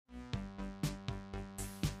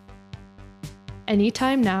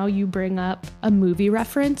Anytime now you bring up a movie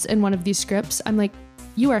reference in one of these scripts, I'm like,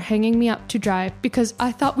 you are hanging me up to dry because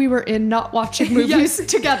I thought we were in not watching movies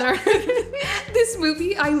together. This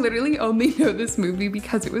movie, I literally only know this movie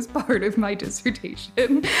because it was part of my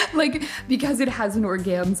dissertation. Like, because it has an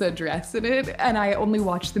organza dress in it, and I only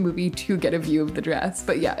watched the movie to get a view of the dress.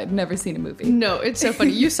 But yeah, I've never seen a movie. No, it's so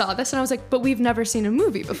funny. You saw this and I was like, but we've never seen a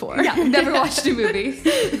movie before. Yeah, never watched a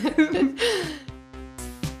movie.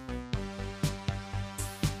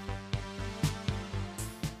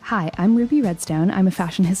 Hi, I'm Ruby Redstone. I'm a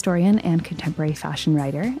fashion historian and contemporary fashion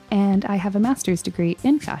writer, and I have a master's degree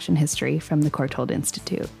in fashion history from the Courtauld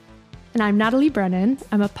Institute. And I'm Natalie Brennan.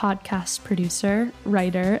 I'm a podcast producer,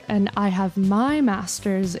 writer, and I have my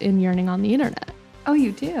master's in yearning on the internet. Oh,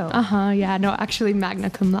 you do? Yeah, no, actually magna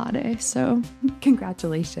cum laude, so.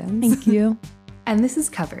 Congratulations. Thank you. And this is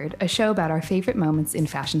Covered, a show about our favorite moments in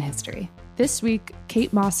fashion history. This week,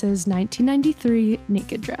 Kate Moss's 1993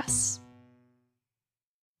 naked dress.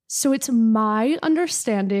 So it's my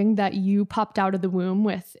understanding that you popped out of the womb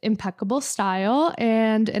with impeccable style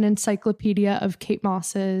and an encyclopedia of Kate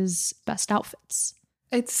Moss's best outfits.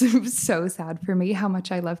 It's so sad for me how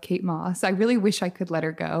much I love Kate Moss. I really wish I could let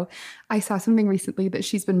her go. I saw something recently that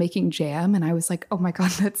she's been making jam, and I was like, oh my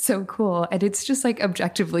God, that's so cool. And it's just like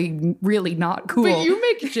objectively really not cool. But you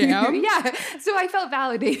make jam? Yeah. So I felt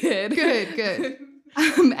validated. Good.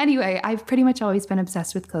 Anyway, I've pretty much always been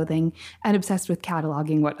obsessed with clothing and obsessed with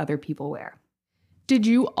cataloging what other people wear. Did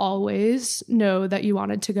you always know that you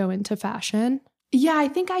wanted to go into fashion? Yeah, I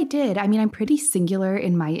think I did. I mean, I'm pretty singular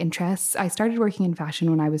in my interests. I started working in fashion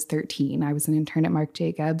when I was 13. I was an intern at Marc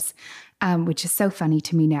Jacobs, which is so funny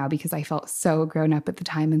to me now because I felt so grown up at the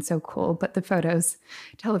time and so cool. But the photos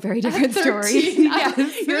tell a very different story.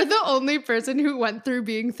 Yes. You're the only person who went through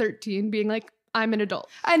being 13, being like, I'm an adult.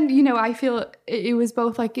 And, you know, I feel it was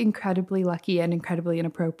both like incredibly lucky and incredibly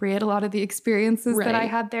inappropriate, a lot of the experiences that I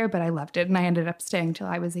had there, but I loved it. And I ended up staying till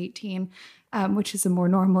I was 18, which is a more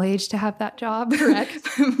normal age to have that job. Correct.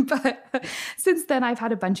 But since then, I've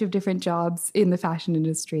had a bunch of different jobs in the fashion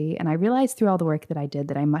industry. And I realized through all the work that I did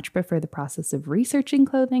that I much prefer the process of researching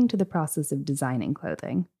clothing to the process of designing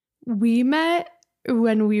clothing. We met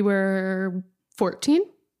when we were 14,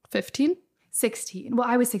 15. 16. Well,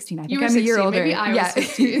 I was 16. I think I'm 16, a year older. Maybe I was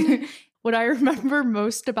 15. What I remember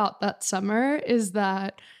most about that summer is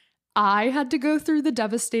that I had to go through the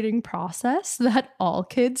devastating process that all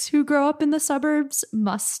kids who grow up in the suburbs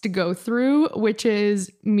must go through, which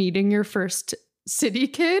is meeting your first city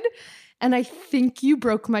kid. And I think you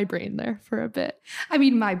broke my brain there for a bit. I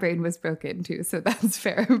mean, my brain was broken too, so that's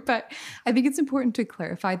fair. But I think it's important to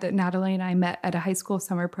clarify that Natalie and I met at a high school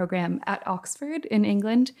summer program at Oxford in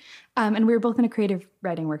England. And we were both in a creative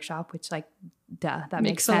writing workshop, which that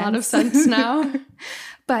makes sense. A lot of sense now.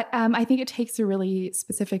 But I think it takes a really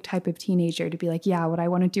specific type of teenager to be like, yeah, what I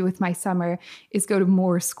want to do with my summer is go to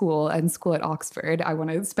more school and school at Oxford. I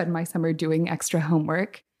want to spend my summer doing extra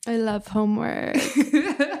homework. I love homework.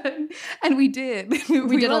 And we did.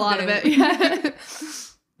 We did a lot of it. Yeah.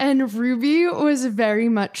 And Ruby was very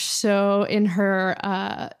much so in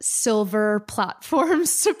her silver platform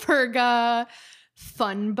Superga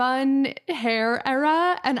fun bun hair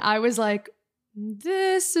era. And I was like,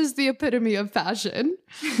 this is the epitome of fashion.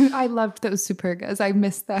 I loved those Supergas. I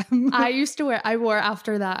miss them. I wore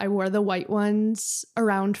after that, I wore the white ones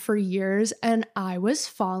around for years and I was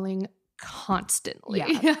falling constantly.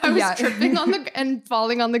 Yeah. I was tripping and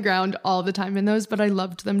falling on the ground all the time in those, but I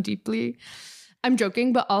loved them deeply. I'm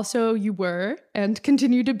joking, but also you were and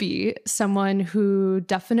continue to be someone who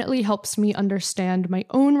definitely helps me understand my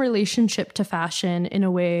own relationship to fashion in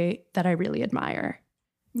a way that I really admire.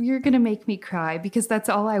 You're going to make me cry because that's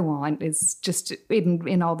all I want is just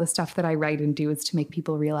in all the stuff that I write and do is to make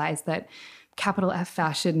people realize that capital F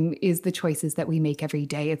fashion is the choices that we make every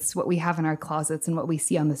day. It's what we have in our closets and what we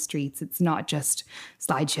see on the streets. It's not just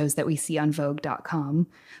slideshows that we see on Vogue.com.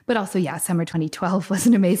 But also, yeah, summer 2012 was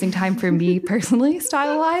an amazing time for me personally,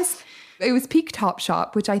 style-wise. It was peak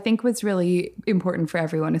Topshop, which I think was really important for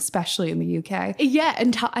everyone, especially in the UK. Yeah,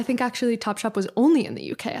 and I think actually Topshop was only in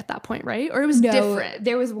the UK at that point, right? Or it was different?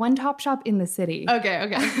 There was one Topshop in the city. Okay.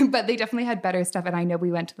 But they definitely had better stuff. And I know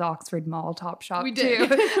we went to the Oxford Mall Topshop we did.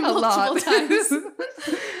 Too. a lot. Times.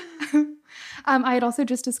 I had also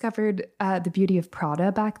just discovered the beauty of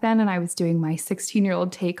Prada back then. And I was doing my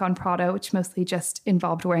 16-year-old take on Prada, which mostly just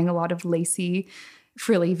involved wearing a lot of lacy,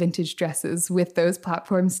 frilly vintage dresses with those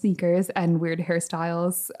platform sneakers and weird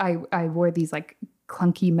hairstyles. I wore these like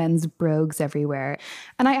clunky men's brogues everywhere.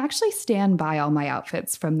 And I actually stand by all my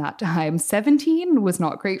outfits from that time. 17 was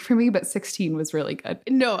not great for me, but 16 was really good.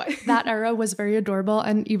 No, that era was very adorable.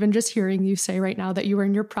 And even just hearing you say right now that you were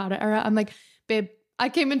in your Prada era, I'm like, babe, I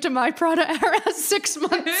came into my Prada era 6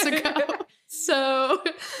 months ago. So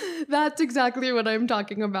that's exactly what I'm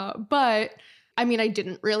talking about. But I mean, I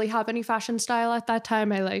didn't really have any fashion style at that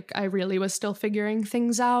time. I really was still figuring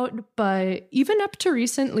things out. But even up to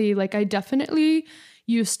recently, like I definitely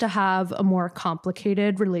used to have a more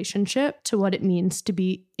complicated relationship to what it means to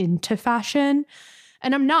be into fashion.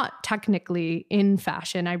 And I'm not technically in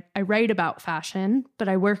fashion. I write about fashion, but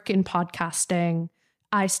I work in podcasting.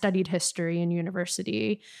 I studied history in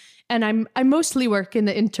university. And I mostly work in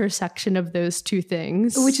the intersection of those two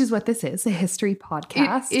things. Which is what this is, a history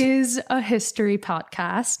podcast. It is a history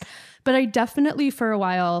podcast. But I definitely for a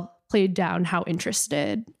while played down how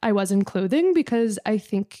interested I was in clothing because I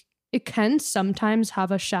think it can sometimes have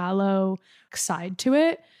a shallow side to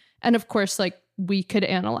it. And of course, like we could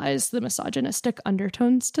analyze the misogynistic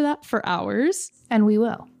undertones to that for hours. And we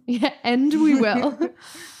will. Yeah, and we will.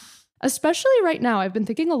 Especially right now, I've been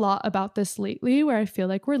thinking a lot about this lately, where I feel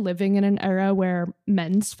like we're living in an era where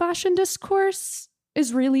men's fashion discourse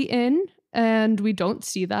is really in, and we don't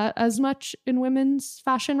see that as much in women's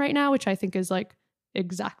fashion right now, which I think is like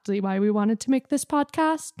exactly why we wanted to make this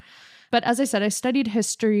podcast. But as I said, I studied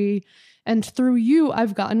history, and through you,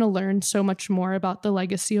 I've gotten to learn so much more about the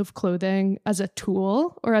legacy of clothing as a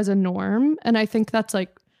tool or as a norm. And I think that's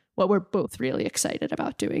like what we're both really excited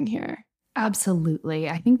about doing here. Absolutely.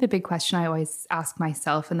 I think the big question I always ask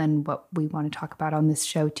myself, and then what we want to talk about on this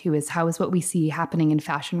show too, is how is what we see happening in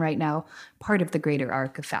fashion right now part of the greater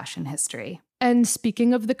arc of fashion history? And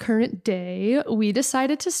speaking of the current day, we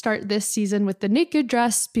decided to start this season with the naked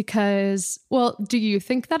dress because, well, do you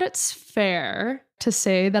think that it's fair to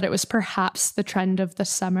say that it was perhaps the trend of the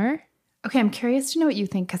summer? Okay, I'm curious to know what you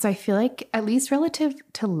think, because I feel like, at least relative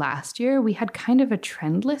to last year, we had kind of a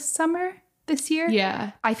trendless summer this year.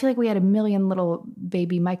 Yeah. I feel like we had a million little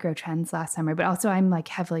baby micro trends last summer, but also I'm like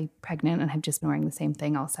heavily pregnant and have just been wearing the same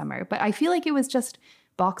thing all summer. But I feel like it was just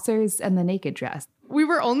boxers and the naked dress. We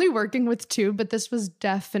were only working with two, but this was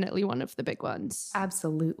definitely one of the big ones.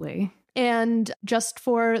 Absolutely. And just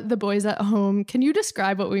for the boys at home, can you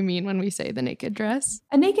describe what we mean when we say the naked dress?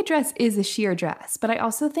 A naked dress is a sheer dress, but I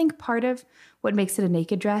also think part of what makes it a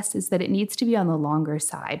naked dress is that it needs to be on the longer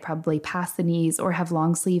side, probably past the knees or have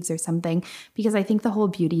long sleeves or something, because I think the whole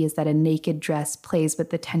beauty is that a naked dress plays with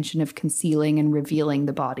the tension of concealing and revealing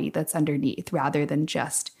the body that's underneath rather than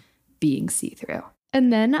just being see-through.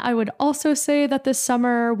 And then I would also say that this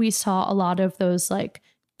summer we saw a lot of those like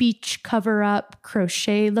beach cover-up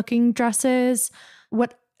crochet looking dresses.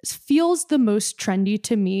 What feels the most trendy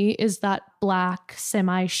to me is that black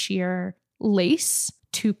semi-sheer lace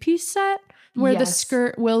two-piece set where the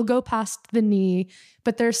skirt will go past the knee,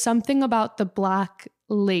 but there's something about the black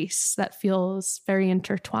lace that feels very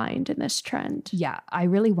intertwined in this trend. Yeah, I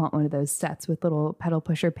really want one of those sets with little pedal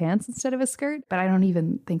pusher pants instead of a skirt, but I don't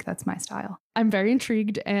even think that's my style. I'm very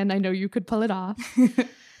intrigued, and I know you could pull it off.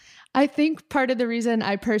 I think part of the reason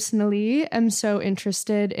I personally am so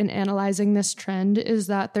interested in analyzing this trend is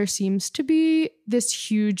that there seems to be this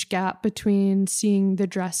huge gap between seeing the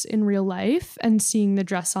dress in real life and seeing the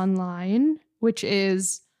dress online, which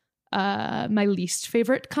is my least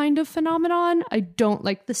favorite kind of phenomenon. I don't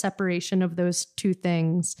like the separation of those two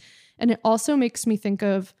things. And it also makes me think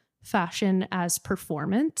of fashion as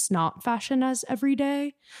performance, not fashion as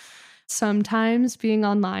everyday. Sometimes being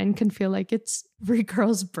online can feel like it's every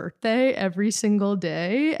girl's birthday every single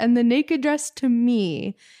day. And the naked dress to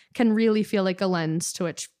me can really feel like a lens to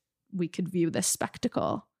which we could view this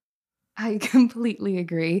spectacle. I completely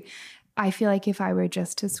agree. I feel like if I were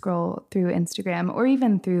just to scroll through Instagram or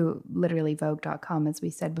even through literally Vogue.com, as we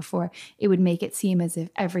said before, it would make it seem as if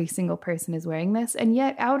every single person is wearing this. And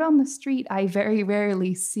yet out on the street, I very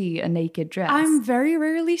rarely see a naked dress. I'm very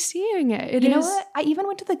rarely seeing it. You know what? I even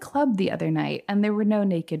went to the club the other night and there were no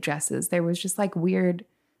naked dresses. There was just like weird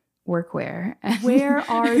workwear. Where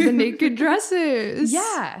are the naked dresses?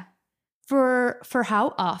 Yeah. For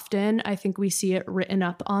how often I think we see it written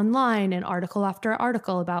up online in article after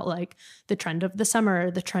article about like the trend of the summer,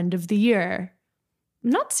 the trend of the year. I'm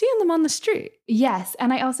not seeing them on the street. Yes.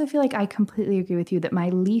 And I also feel like I completely agree with you that my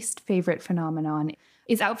least favorite phenomenon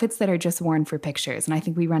is outfits that are just worn for pictures. And I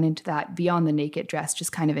think we run into that beyond the naked dress,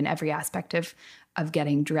 just kind of in every aspect of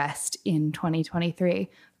getting dressed in 2023.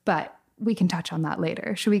 But we can touch on that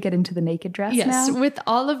later. Should we get into the naked dress now? Yes. With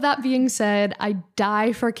all of that being said, I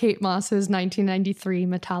die for Kate Moss's 1993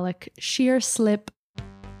 metallic sheer slip.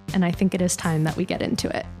 And I think it is time that we get into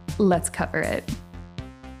it. Let's cover it.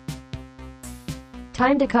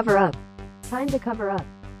 Time to cover up. Time to cover up.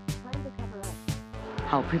 Time to cover up.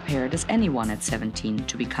 How prepared is anyone at 17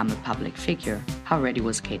 to become a public figure? How ready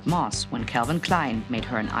was Kate Moss when Calvin Klein made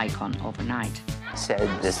her an icon overnight? Said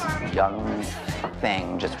this young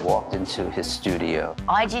thing just walked into his studio.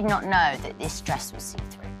 I did not know that this dress was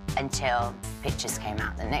see-through until pictures came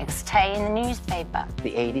out the next day in the newspaper.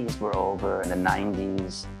 The 80s were over, and the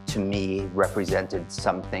 90s, to me, represented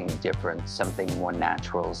something different, something more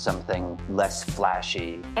natural, something less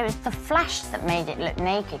flashy. It was the flash that made it look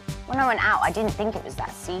naked. When I went out, I didn't think it was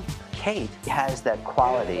that see-through. Kate has that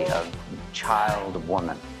quality of child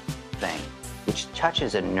woman thing, which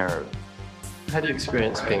touches a nerve. How do you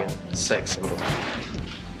experience being a sex symbol?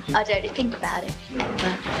 I don't think about it.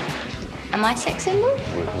 Am I a sex symbol?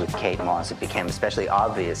 With Kate Moss, it became especially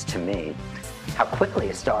obvious to me how quickly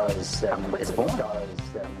a star is born.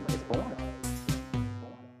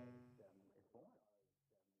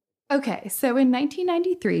 Okay, so in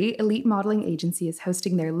 1993, Elite Modeling Agency is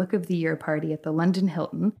hosting their Look of the Year party at the London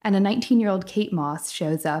Hilton, and a 19-year-old Kate Moss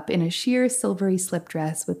shows up in a sheer silvery slip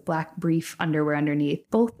dress with black brief underwear underneath,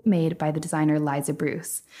 both made by the designer Liza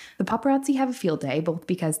Bruce. The paparazzi have a field day, both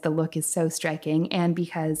because the look is so striking and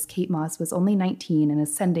because Kate Moss was only 19 and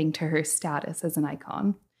ascending to her status as an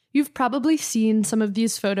icon. You've probably seen some of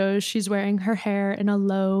these photos. She's wearing her hair in a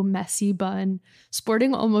low, messy bun,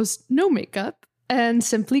 sporting almost no makeup, and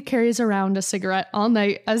simply carries around a cigarette all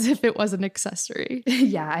night as if it was an accessory.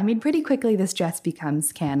 Yeah, I mean, pretty quickly this dress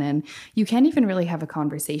becomes canon. You can't even really have a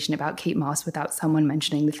conversation about Kate Moss without someone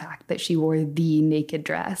mentioning the fact that she wore the naked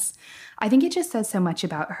dress. I think it just says so much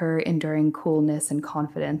about her enduring coolness and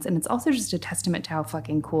confidence, and it's also just a testament to how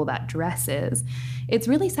fucking cool that dress is. It's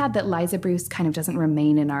really sad that Liza Bruce kind of doesn't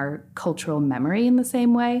remain in our cultural memory in the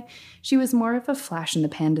same way. She was more of a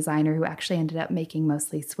flash-in-the-pan designer who actually ended up making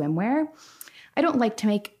mostly swimwear. I don't like to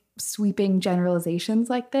make sweeping generalizations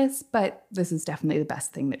like this, but this is definitely the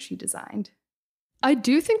best thing that she designed. I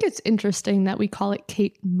do think it's interesting that we call it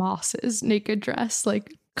Kate Moss's naked dress,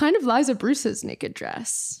 like kind of Liza Bruce's naked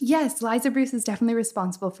dress. Yes, Liza Bruce is definitely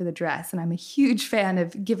responsible for the dress, and I'm a huge fan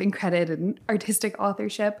of giving credit and artistic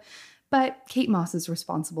authorship, but Kate Moss is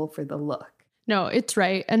responsible for the look. No, it's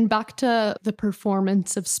right. And back to the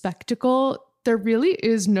performance of spectacle, there really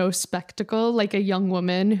is no spectacle like a young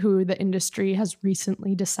woman who the industry has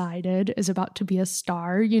recently decided is about to be a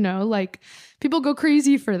star, you know, like people go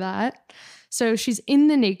crazy for that. So she's in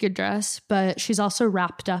the naked dress, but she's also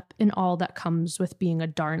wrapped up in all that comes with being a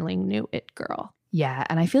darling new it girl. Yeah,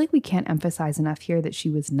 and I feel like we can't emphasize enough here that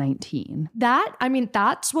she was 19.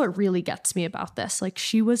 That's what really gets me about this. Like,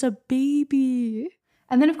 she was a baby.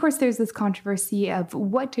 And then, of course, there's this controversy of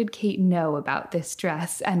what did Kate know about this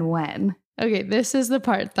dress and when? Okay, this is the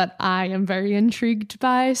part that I am very intrigued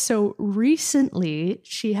by. So recently,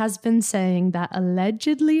 she has been saying that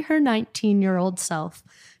allegedly her 19-year-old self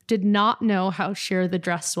did not know how sheer the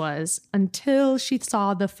dress was until she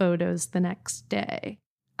saw the photos the next day.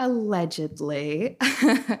 Allegedly.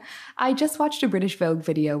 I just watched a British Vogue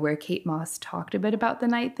video where Kate Moss talked a bit about the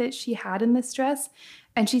night that she had in this dress.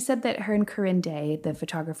 And she said that her and Corinne Day, the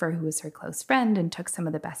photographer who was her close friend and took some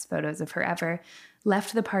of the best photos of her ever,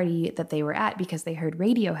 left the party that they were at because they heard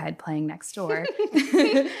Radiohead playing next door.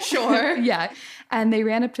 Sure. Yeah. And they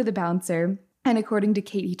ran up to the bouncer. And according to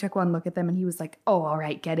Kate, he took one look at them and he was like, oh, all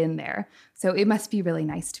right, get in there. So it must be really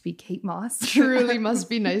nice to be Kate Moss. Truly must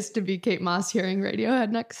be nice to be Kate Moss hearing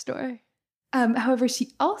Radiohead next door. However,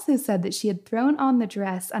 she also said that she had thrown on the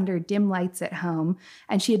dress under dim lights at home,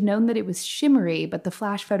 and she had known that it was shimmery, but the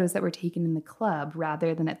flash photos that were taken in the club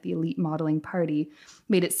rather than at the elite modeling party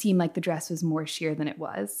made it seem like the dress was more sheer than it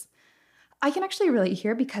was. I can actually relate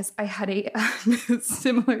here because I had a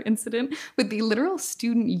similar incident with the literal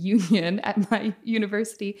student union at my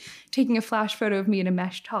university taking a flash photo of me in a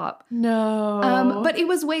mesh top. No. But it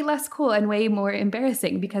was way less cool and way more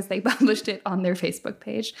embarrassing because they published it on their Facebook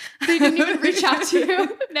page. They didn't even reach out to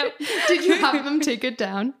you? No. Did you have them take it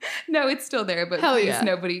down? No, it's still there, but Hell please yeah.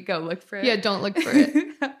 Nobody go look for it. Yeah, don't look for it.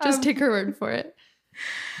 Just take her word for it.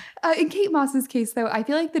 In Kate Moss's case, though, I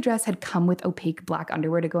feel like the dress had come with opaque black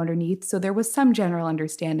underwear to go underneath, so there was some general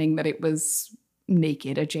understanding that it was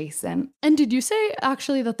naked adjacent. And did you say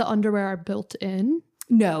actually that the underwear are built in?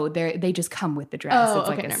 No, they just come with the dress. Oh, it's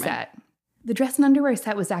like okay, a never set. The dress and underwear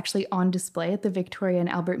set was actually on display at the Victoria and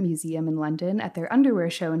Albert Museum in London at their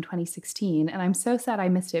underwear show in 2016, and I'm so sad I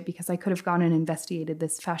missed it because I could have gone and investigated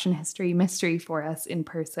this fashion history mystery for us in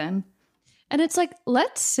person. And it's like,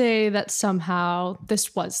 let's say that somehow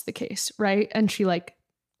this was the case, right? And she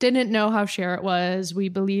didn't know how sheer it was. We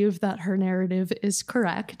believe that her narrative is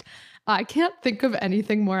correct. I can't think of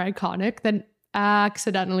anything more iconic than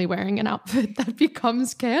accidentally wearing an outfit that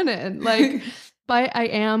becomes canon. Like, but I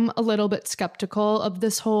am a little bit skeptical of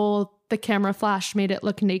this whole the camera flash made it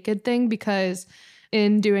look naked thing, because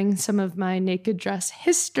in doing some of my naked dress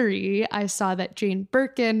history, I saw that Jane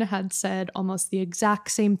Birkin had said almost the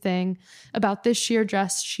exact same thing about this sheer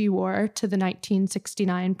dress she wore to the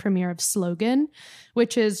 1969 premiere of Slogan,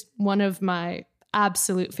 which is one of my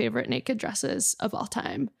absolute favorite naked dresses of all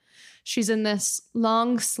time. She's in this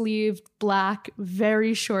long-sleeved, black,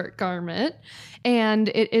 very short garment, and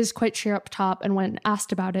it is quite sheer up top. And when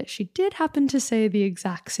asked about it, she did happen to say the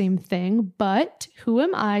exact same thing. But who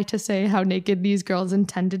am I to say how naked these girls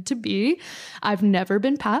intended to be? I've never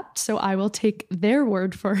been papped, so I will take their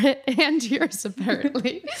word for it, and yours,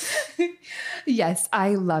 apparently. Yes,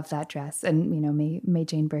 I love that dress. And, you know, may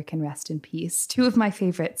Jane Birkin rest in peace. Two of my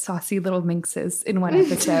favorite saucy little minxes in one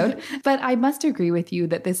episode. But I must agree with you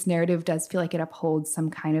that this narrative does feel like it upholds some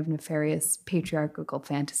kind of nefarious patriarchal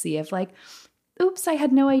fantasy of like, oops, I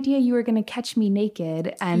had no idea you were going to catch me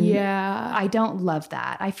naked. And yeah, I don't love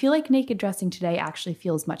that. I feel like naked dressing today actually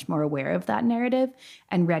feels much more aware of that narrative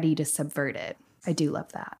and ready to subvert it. I do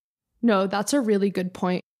love that. No, that's a really good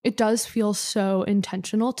point. It does feel so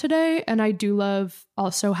intentional today. And I do love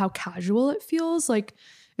also how casual it feels. Like,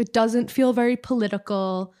 it doesn't feel very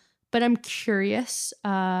political. But I'm curious for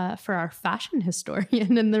our fashion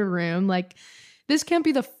historian in the room, like, this can't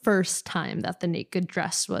be the first time that the naked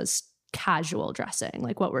dress was casual dressing,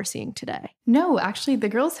 like what we're seeing today. No, actually, the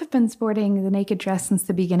girls have been sporting the naked dress since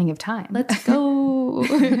the beginning of time. Let's go.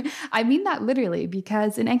 I mean that literally,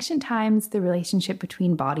 because in ancient times, the relationship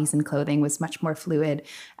between bodies and clothing was much more fluid.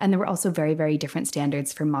 And there were also very, very different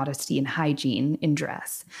standards for modesty and hygiene in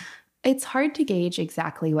dress. It's hard to gauge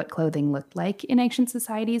exactly what clothing looked like in ancient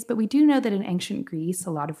societies, but we do know that in ancient Greece,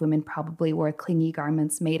 a lot of women probably wore clingy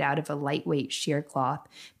garments made out of a lightweight sheer cloth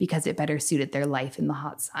because it better suited their life in the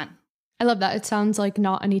hot sun. I love that. It sounds like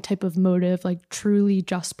not any type of motive, like truly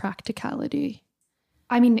just practicality.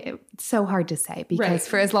 I mean, it's so hard to say because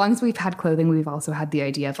for as long as we've had clothing, we've also had the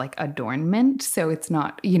idea of like adornment. So it's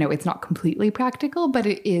not, you know, it's not completely practical, but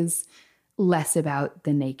it is less about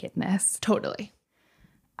the nakedness. Totally.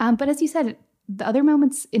 But as you said, the other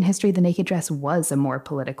moments in history, the naked dress was a more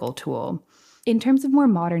political tool. In terms of more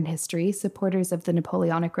modern history, supporters of the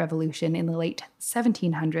Napoleonic Revolution in the late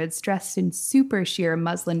 1700s dressed in super sheer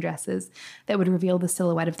muslin dresses that would reveal the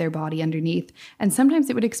silhouette of their body underneath, and sometimes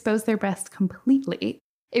it would expose their breasts completely.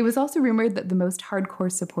 It was also rumored that the most hardcore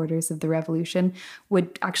supporters of the revolution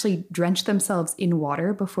would actually drench themselves in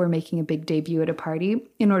water before making a big debut at a party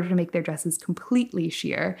in order to make their dresses completely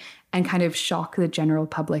sheer and kind of shock the general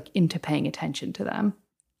public into paying attention to them.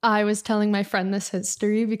 I was telling my friend this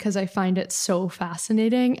history because I find it so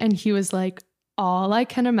fascinating. And he was like, all I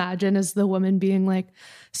can imagine is the woman being like,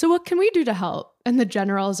 so what can we do to help? And the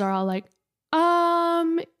generals are all like,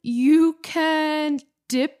 you can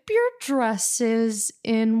dip your dresses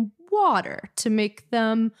in water to make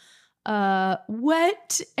them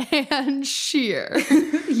wet and sheer.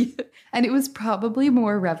 Yeah. And it was probably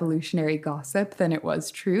more revolutionary gossip than it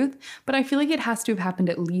was truth, but I feel like it has to have happened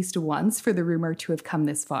at least once for the rumor to have come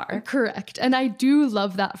this far. Correct. And I do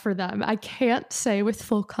love that for them. I can't say with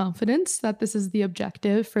full confidence that this is the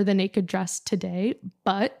objective for the naked dress today,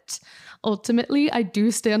 but ultimately I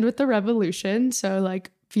do stand with the revolution. So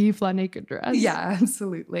like, vive la naked dress. Yeah,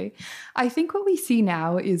 absolutely. I think what we see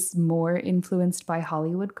now is more influenced by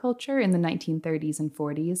Hollywood culture in the 1930s and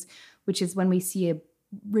 40s, which is when we see a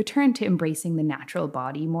return to embracing the natural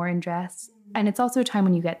body more in dress. And it's also a time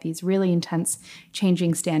when you get these really intense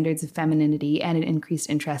changing standards of femininity and an increased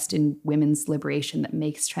interest in women's liberation that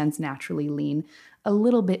makes trends naturally lean a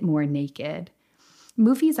little bit more naked.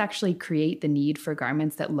 Movies actually create the need for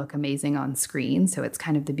garments that look amazing on screen, so it's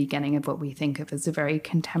kind of the beginning of what we think of as a very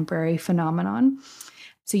contemporary phenomenon.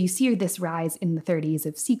 So you see this rise in the 30s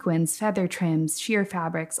of sequins, feather trims, sheer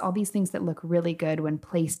fabrics, all these things that look really good when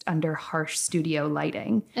placed under harsh studio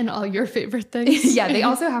lighting. And all your favorite things. Yeah, they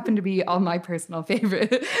also happen to be all my personal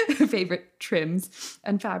favorite trims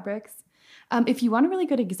and fabrics. If you want a really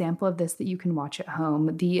good example of this that you can watch at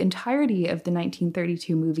home, the entirety of the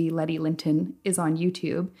 1932 movie Letty Linton is on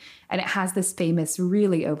YouTube, and it has this famous,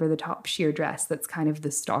 really over-the-top sheer dress that's kind of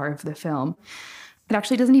the star of the film. It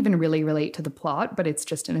actually doesn't even really relate to the plot, but it's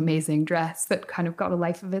just an amazing dress that kind of got a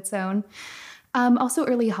life of its own. Also,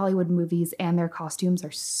 early Hollywood movies and their costumes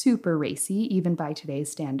are super racy, even by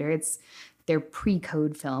today's standards. They're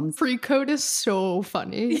pre-code films. Pre-code is so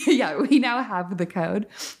funny. Yeah, we now have the code.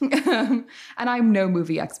 And I'm no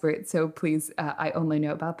movie expert, so please, I only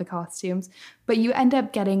know about the costumes. But you end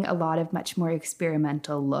up getting a lot of much more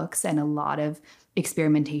experimental looks and a lot of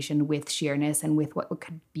experimentation with sheerness and with what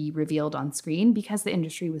could be revealed on screen because the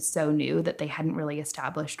industry was so new that they hadn't really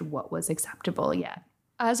established what was acceptable yet.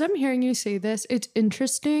 As I'm hearing you say this, it's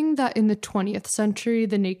interesting that in the 20th century,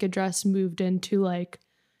 the naked dress moved into like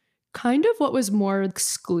kind of what was more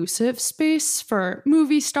exclusive space for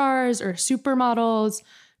movie stars or supermodels,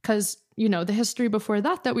 because, you know, the history before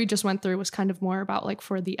that we just went through was kind of more about like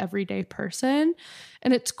for the everyday person.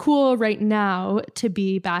 And it's cool right now to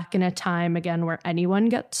be back in a time again where anyone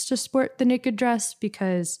gets to sport the naked dress,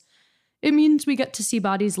 because it means we get to see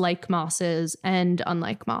bodies like Moss's and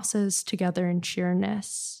unlike Moss's together in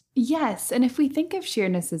sheerness. Yes, and if we think of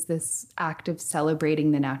sheerness as this act of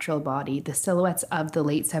celebrating the natural body, the silhouettes of the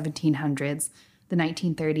late 1700s, the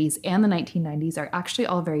 1930s, and the 1990s are actually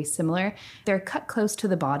all very similar. They're cut close to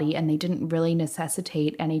the body, and they didn't really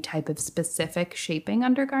necessitate any type of specific shaping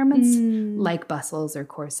undergarments like bustles or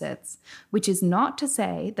corsets, which is not to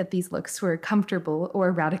say that these looks were comfortable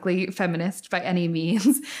or radically feminist by any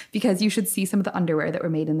means, because you should see some of the underwear that were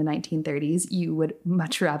made in the 1930s. You would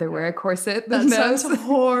much rather wear a corset than That those. sounds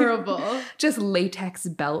horrible. Just latex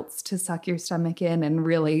belts to suck your stomach in and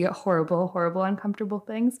really horrible, horrible, uncomfortable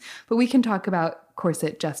things. But we can talk about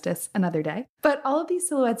corset justice another day. But all of these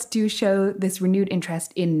silhouettes do show this renewed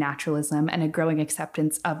interest in naturalism and a growing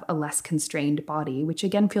acceptance of a less constrained body, which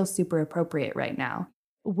again feels super appropriate right now.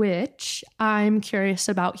 Which I'm curious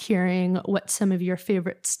about hearing what some of your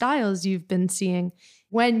favorite styles you've been seeing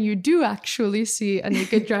when you do actually see a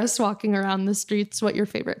naked dress walking around the streets, what your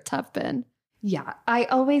favorites have been. Yeah, I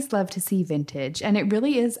always love to see vintage, and it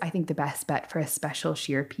really is, I think, the best bet for a special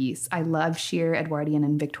sheer piece. I love sheer Edwardian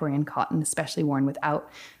and Victorian cotton, especially worn without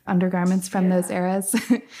undergarments from those eras.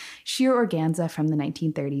 Sheer organza from the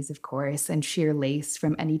 1930s, of course, and sheer lace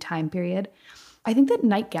from any time period. I think that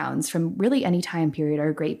nightgowns from really any time period are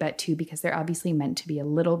a great bet too, because they're obviously meant to be a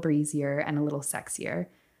little breezier and a little sexier.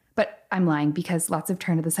 But I'm lying, because lots of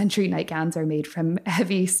turn-of-the-century nightgowns are made from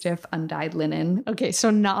heavy, stiff, undyed linen. Okay, so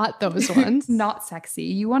not those ones. Not sexy.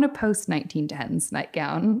 You want a post-1910s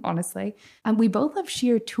nightgown, honestly. And we both love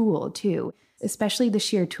sheer tulle, too, especially the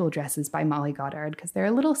sheer tulle dresses by Molly Goddard, because they're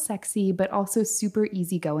a little sexy, but also super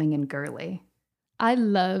easygoing and girly. I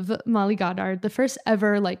love Molly Goddard. The first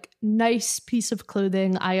ever, like, nice piece of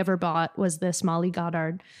clothing I ever bought was this Molly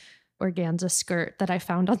Goddard organza skirt that I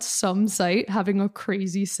found on some site having a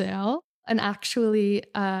crazy sale. And actually,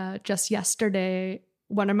 just yesterday,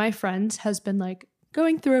 one of my friends has been like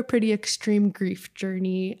going through a pretty extreme grief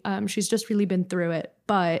journey. She's just really been through it.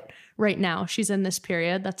 But right now she's in this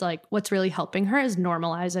period that's like, what's really helping her is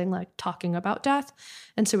normalizing, like talking about death.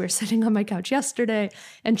 And so we were sitting on my couch yesterday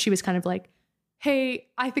and she was kind of like, hey,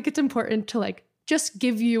 I think it's important to like just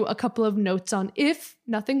give you a couple of notes on if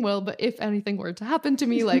nothing will, but if anything were to happen to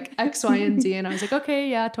me, like X, Y, and Z. And I was like, okay,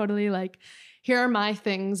 yeah, totally. Like, here are my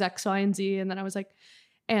things, X, Y, and Z. And then I was like,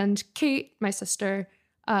 and Kate, my sister,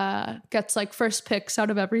 gets like first picks out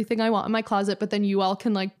of everything I want in my closet, but then you all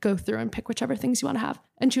can like go through and pick whichever things you want to have.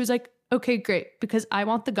 And she was like, okay, great, because I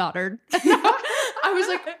want the Goddard. I was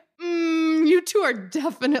like, you two are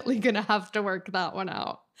definitely going to have to work that one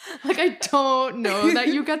out. Like, I don't know that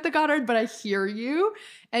you get the Goddard, but I hear you,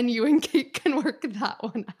 and you and Kate can work that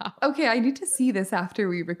one out. Okay, I need to see this after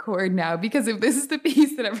we record now, because if this is the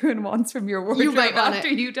piece that everyone wants from your wardrobe after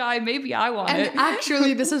you die, maybe I want it. And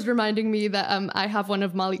actually, this is reminding me that I have one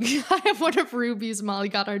of Ruby's Molly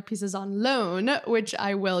Goddard pieces on loan, which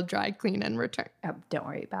I will dry clean and return. Oh, don't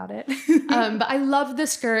worry about it. But I love the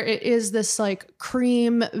skirt. It is this like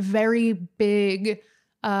cream, very big,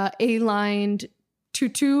 A-lined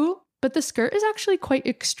tutu, but the skirt is actually quite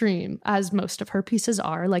extreme, as most of her pieces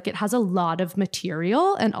are. Like, it has a lot of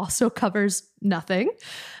material and also covers nothing.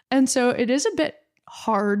 And so it is a bit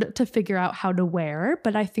hard to figure out how to wear,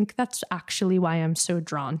 but I think that's actually why I'm so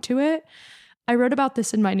drawn to it. I wrote about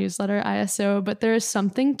this in my newsletter, ISO, but there is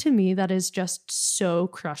something to me that is just so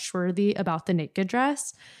crush-worthy about the naked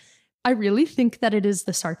dress. I really think that it is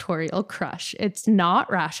the sartorial crush. It's not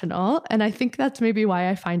rational. And I think that's maybe why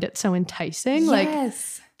I find it so enticing.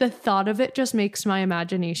 Yes. Like, the thought of it just makes my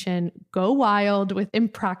imagination go wild with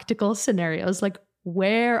impractical scenarios. Like,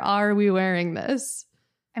 where are we wearing this?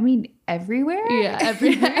 I mean, everywhere? Yeah,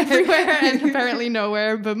 everywhere and apparently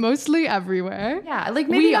nowhere, but mostly everywhere. Yeah, like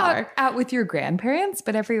maybe not out with your grandparents,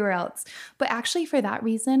 but everywhere else. But actually, for that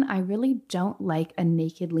reason, I really don't like a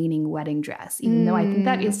naked leaning wedding dress, even though I think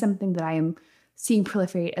that is something that I am seeing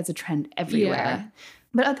proliferate as a trend everywhere. Yeah.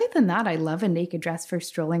 But other than that, I love a naked dress for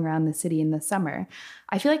strolling around the city in the summer.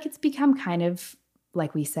 I feel like it's become kind of,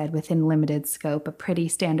 like we said, within limited scope, a pretty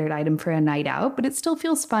standard item for a night out, but it still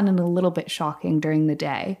feels fun and a little bit shocking during the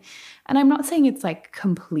day. And I'm not saying it's like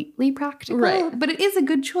completely practical, Right. but it is a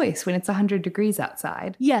good choice when it's 100 degrees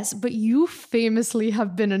outside. Yes, but you famously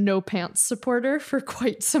have been a no pants supporter for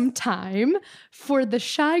quite some time. For the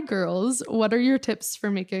shy girls, what are your tips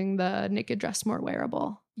for making the naked dress more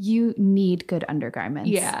wearable? You need good undergarments.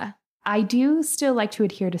 Yeah. I do still like to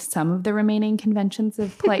adhere to some of the remaining conventions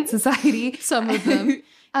of polite society. Some of them.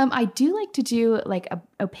 I do like to do like a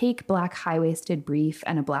opaque black high-waisted brief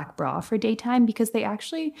and a black bra for daytime because they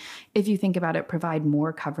actually, if you think about it, provide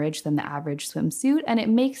more coverage than the average swimsuit. And it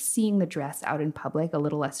makes seeing the dress out in public a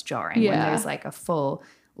little less jarring when there's like a full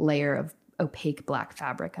layer of opaque black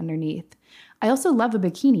fabric underneath. I also love a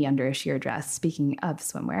bikini under a sheer dress, speaking of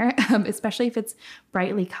swimwear, especially if it's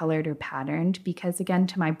brightly colored or patterned, because again,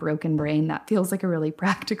 to my broken brain, that feels like a really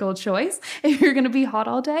practical choice if you're going to be hot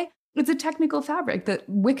all day. It's a technical fabric that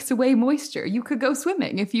wicks away moisture. You could go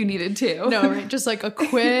swimming if you needed to. No, right? Just like a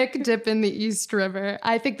quick dip in the East River.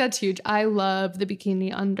 I think that's huge. I love the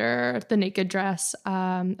bikini under the naked dress,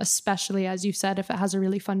 especially, as you said, if it has a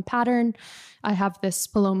really fun pattern. I have this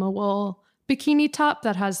Paloma wool bikini top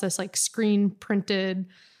that has this like screen printed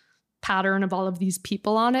pattern of all of these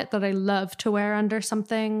people on it that I love to wear under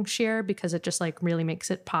something sheer because it just like really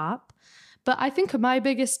makes it pop. But I think my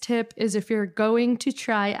biggest tip is if you're going to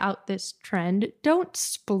try out this trend, don't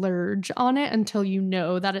splurge on it until you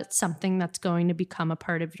know that it's something that's going to become a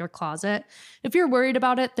part of your closet. If you're worried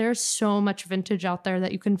about it, there's so much vintage out there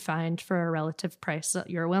that you can find for a relative price that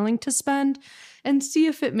you're willing to spend, and see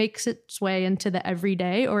if it makes its way into the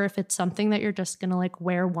everyday or if it's something that you're just going to like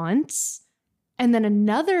wear once. And then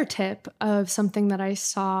another tip of something that I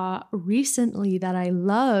saw recently that I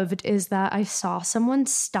loved is that I saw someone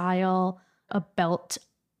style a belt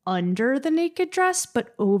under the naked dress,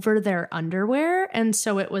 but over their underwear. And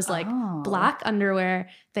so it was like black underwear.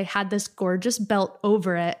 They had this gorgeous belt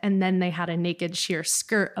over it, and then they had a naked sheer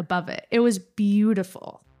skirt above it. It was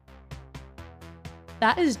beautiful.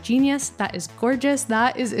 That is genius. That is gorgeous.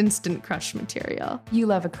 That is instant crush material. You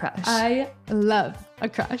love a crush. I love a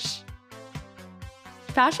crush.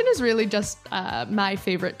 Fashion is really just my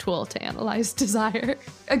favorite tool to analyze desire.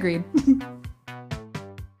 Agreed.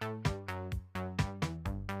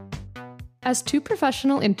 As two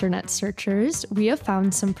professional internet searchers, we have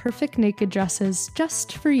found some perfect naked dresses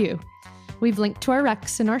just for you. We've linked to our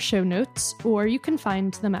recs in our show notes, or you can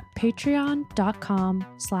find them at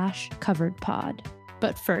patreon.com/coveredpod.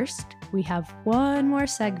 But first, we have one more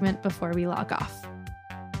segment before we log off.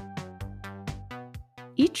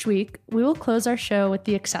 Each week, we will close our show with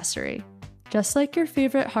the accessory. Just like your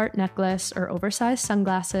favorite heart necklace or oversized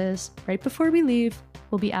sunglasses, right before we leave,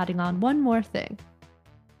 we'll be adding on one more thing.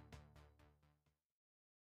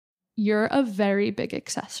 You're a very big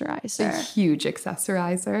accessorizer. A huge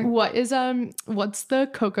accessorizer. What's the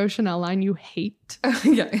Coco Chanel line you hate?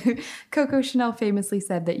 Yeah. Coco Chanel famously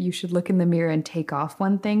said that you should look in the mirror and take off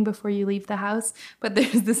one thing before you leave the house. But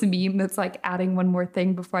there's this meme that's like adding one more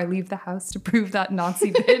thing before I leave the house to prove that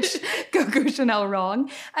Nazi bitch Coco Chanel wrong.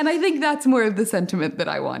 And I think that's more of the sentiment that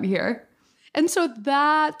I want here. And so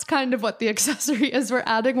that's kind of what the accessory is. We're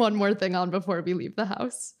adding one more thing on before we leave the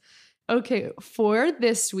house. Okay, for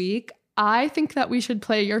this week, I think that we should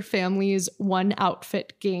play your family's one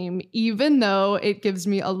outfit game, even though it gives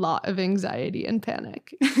me a lot of anxiety and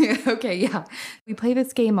panic. Okay, yeah. We play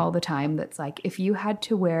this game all the time that's like, if you had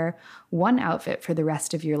to wear one outfit for the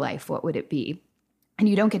rest of your life, what would it be? And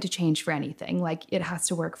you don't get to change for anything. Like, it has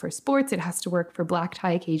to work for sports. It has to work for black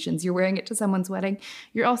tie occasions. You're wearing it to someone's wedding.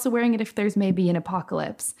 You're also wearing it if there's maybe an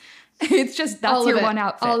apocalypse. It's just, that's your one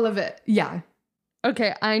outfit. All of it. Yeah.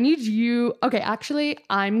 Okay, I need you. Okay, actually,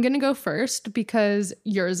 I'm going to go first because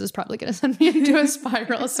yours is probably going to send me into a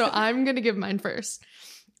spiral. So I'm going to give mine first.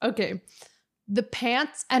 Okay, the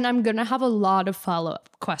pants, and I'm going to have a lot of follow-up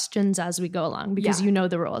questions as we go along because you know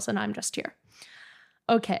the rules and I'm just here.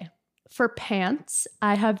 Okay, for pants,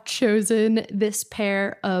 I have chosen this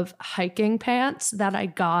pair of hiking pants that I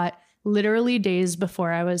got literally days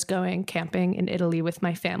before I was going camping in Italy with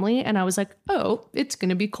my family. And I was like, oh, it's going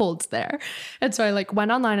to be cold there. And so I like went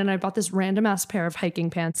online and I bought this random ass pair of hiking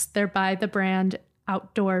pants. They're by the brand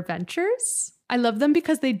Outdoor Ventures. I love them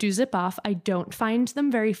because they do zip off. I don't find them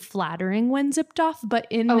very flattering when zipped off, but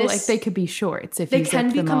like they could be shorts if they you can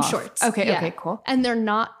zip them become off. shorts. Okay, cool. And they're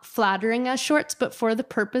not flattering as shorts, but for the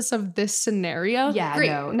purpose of this scenario, great.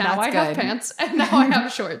 Now I have pants and now I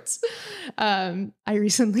have shorts. I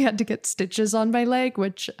recently had to get stitches on my leg,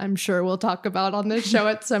 which I'm sure we'll talk about on this show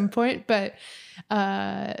at some point, but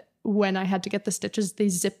when I had to get the stitches, they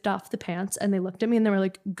zipped off the pants and they looked at me and they were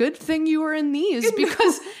like, good thing you were in these,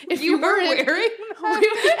 because if you weren't wearing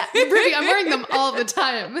Ruby, I'm wearing them all the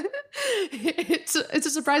time. It's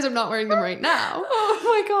a surprise I'm not wearing them right now. Oh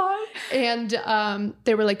my God. And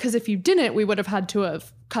they were like, because if you didn't, we would have had to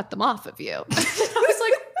have cut them off of you. I was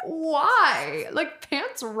like, why? Like,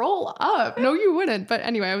 pants roll up. No, you wouldn't. But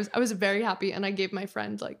anyway, I was very happy, and I gave my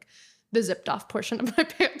friend like the zipped off portion of my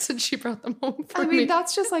pants, and she brought them home for me.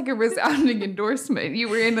 That's just like a resounding endorsement. You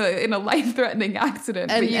were in a life-threatening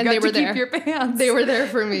accident, and but you they got were to keep your pants. They were there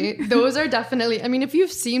for me. Those are definitely, I mean, if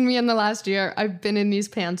you've seen me in the last year, I've been in these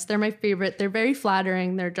pants. They're my favorite. They're very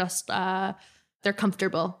flattering. They're just, they're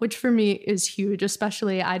comfortable, which for me is huge,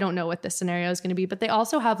 especially I don't know what this scenario is going to be, but they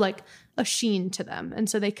also have like a sheen to them. And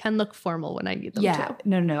so they can look formal when I need them to.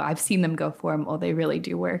 No. I've seen them go formal. They really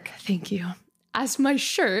do work. Thank you. As my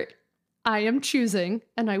shirt, I am choosing,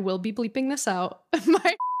 and I will be bleeping this out,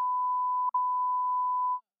 my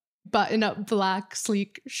button-up black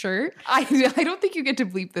sleek shirt. I don't think you get to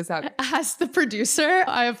bleep this out. As the producer,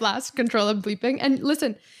 I have lost control of bleeping. And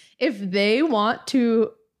listen, if they want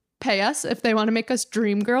to pay us, if they want to make us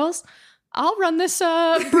dream girls, I'll run this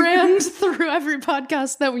brand through every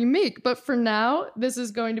podcast that we make. But for now, this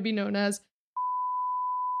is going to be known as...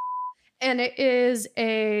 And it is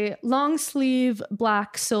a long sleeve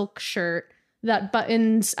black silk shirt that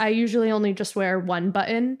buttons. I usually only just wear one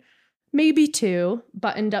button, maybe two,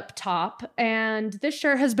 buttoned up top. And this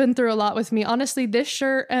shirt has been through a lot with me. Honestly, this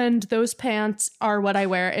shirt and those pants are what I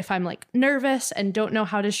wear if I'm like nervous and don't know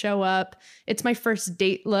how to show up. It's my first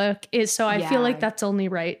date look. So I feel like that's only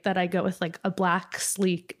right that I go with like a black,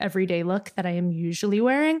 sleek, everyday look that I am usually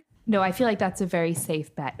wearing. No, I feel like that's a very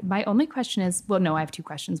safe bet. My only question is, well, no, I have two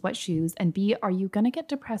questions. What shoes? And B, are you going to get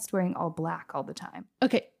depressed wearing all black all the time?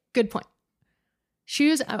 Okay, good point.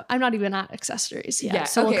 Shoes, I'm not even at accessories yet,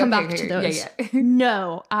 so we'll come back to those. Yeah.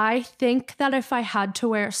 No, I think that if I had to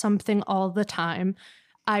wear something all the time,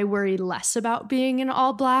 I worry less about being in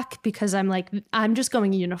all black because I'm just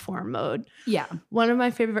going uniform mode. Yeah. One of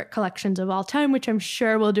my favorite collections of all time, which I'm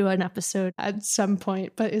sure we'll do an episode at some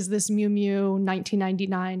point, but is this Miu Miu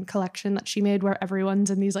 1999 collection that she made where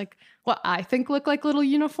everyone's in these like what I think look like little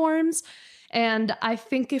uniforms. And I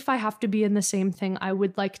think if I have to be in the same thing, I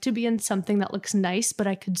would like to be in something that looks nice, but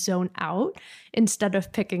I could zone out instead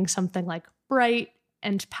of picking something like bright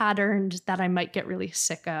and patterned that I might get really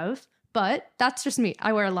sick of. But that's just me.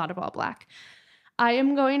 I wear a lot of all black. I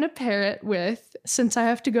am going to pair it with, since I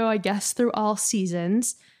have to go, I guess, through all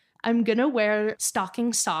seasons, I'm going to wear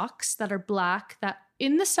stocking socks that are black that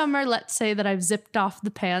in the summer, let's say that I've zipped off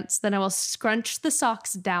the pants, then I will scrunch the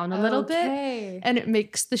socks down a little bit and it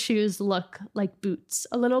makes the shoes look like boots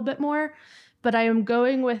a little bit more. But I am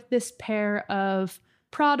going with this pair of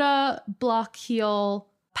Prada block heel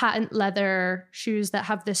patent leather shoes that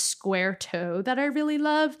have this square toe that I really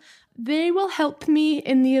love. They will help me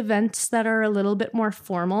in the events that are a little bit more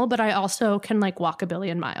formal, but I also can like walk a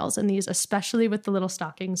billion miles in these, especially with the little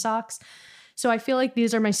stocking socks. So I feel like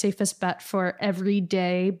these are my safest bet for every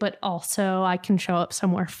day, but also I can show up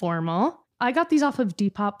somewhere formal. I got these off of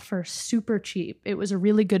Depop for super cheap. It was a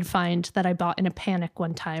really good find that I bought in a panic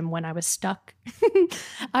one time when I was stuck.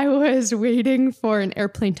 I was waiting for an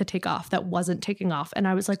airplane to take off that wasn't taking off, and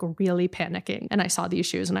I was like really panicking. And I saw these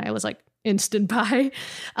shoes and I was like, instant buy.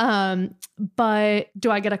 But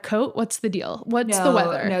do I get a coat? What's the deal? What's the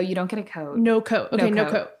weather? No, you don't get a coat. No coat. Okay, no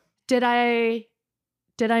coat. Did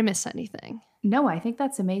I miss anything? No, I think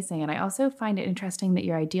that's amazing. And I also find it interesting that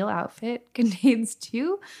your ideal outfit contains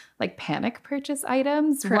two like panic purchase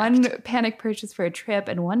items. Correct. One panic purchase for a trip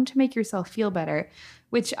and one to make yourself feel better,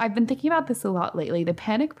 which I've been thinking about this a lot lately. The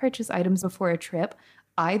panic purchase items before a trip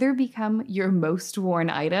either become your most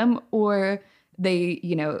worn item or they,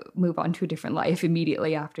 move on to a different life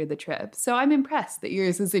immediately after the trip. So I'm impressed that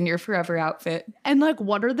yours is in your forever outfit. And like,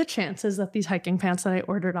 what are the chances that these hiking pants that I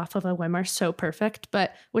ordered off of a whim are so perfect?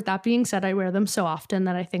 But with that being said, I wear them so often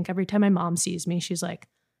that I think every time my mom sees me, she's like,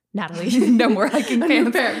 Natalie, no more hiking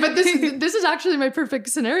pants. But this is actually my perfect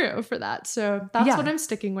scenario for that. So that's what I'm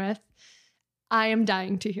sticking with. I am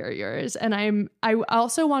dying to hear yours. And I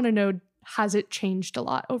also want to know, has it changed a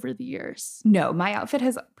lot over the years? No, my outfit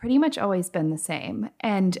has pretty much always been the same.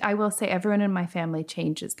 And I will say everyone in my family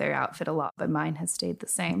changes their outfit a lot, but mine has stayed the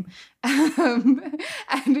same.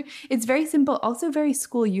 And it's very simple, also very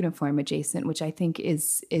school uniform adjacent, which I think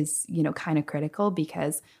is kind of critical,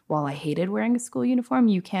 because while I hated wearing a school uniform,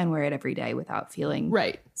 you can wear it every day without feeling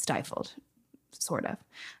stifled, sort of.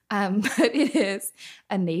 But it is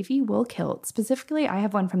a navy wool kilt. Specifically, I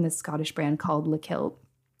have one from this Scottish brand called Le Kilt.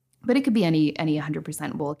 But it could be any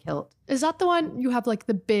 100% wool kilt. Is that the one you have like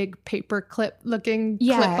the big paper clip looking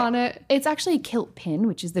clip on it? It's actually a kilt pin,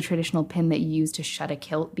 which is the traditional pin that you use to shut a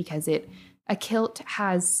kilt, because a kilt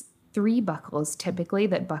has 3 buckles typically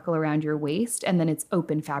that buckle around your waist, and then it's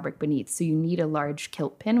open fabric beneath. So you need a large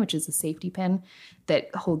kilt pin, which is a safety pin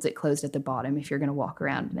that holds it closed at the bottom if you're going to walk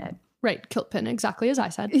around in it. Right, kilt pin, exactly as I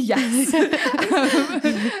said. Yes.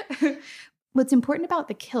 What's important about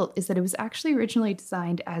the kilt is that it was actually originally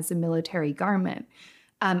designed as a military garment.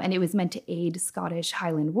 And it was meant to aid Scottish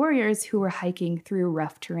Highland warriors who were hiking through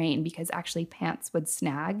rough terrain, because actually pants would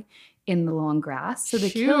snag in the long grass. So the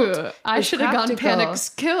kilt, I should have gone Panic's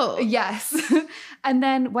kilt. Yes. And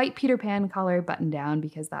then white Peter Pan collar button down,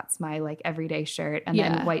 because that's my like everyday shirt. And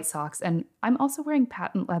then white socks. And I'm also wearing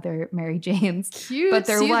patent leather Mary Janes. Cute. But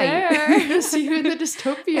they're See white. There. See you in the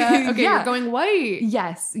dystopia. Okay, you're going white.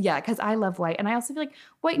 Yes. Yeah. Because I love white. And I also feel like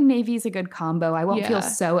white and navy is a good combo. I won't feel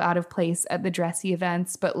so out of place at the dressy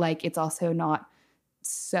events, but like it's also not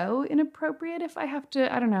so inappropriate if I have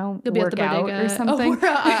to, I don't know, You'll work be at the out bodega or something.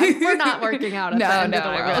 Oh, we're not working out at the end of the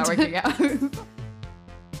world. We're not working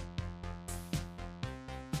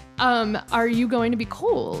out. Are you going to be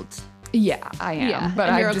cold? Yeah, I am. But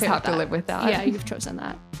I just have to live with that. Yeah, you've chosen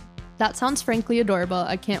that. That sounds frankly adorable.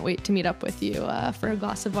 I can't wait to meet up with you for a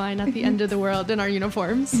glass of wine at the end of the world in our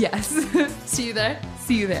uniforms. Yes. See you there.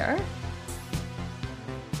 See you there.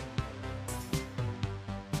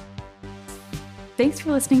 Thanks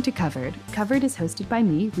for listening to Covered. Covered is hosted by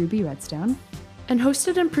me, Ruby Redstone. And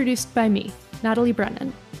hosted and produced by me, Natalie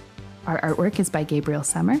Brennan. Our artwork is by Gabriel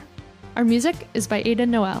Summer. Our music is by Aiden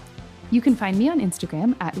Noel. You can find me on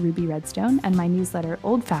Instagram at Ruby Redstone, and my newsletter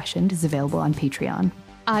Old Fashioned is available on Patreon.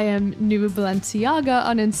 I am New Balenciaga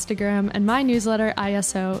on Instagram, and my newsletter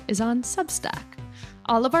ISO is on Substack.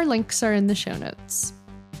 All of our links are in the show notes.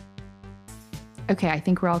 Okay, I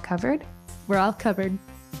think we're all covered. We're all covered.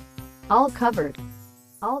 All covered.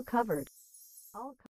 All covered. All covered.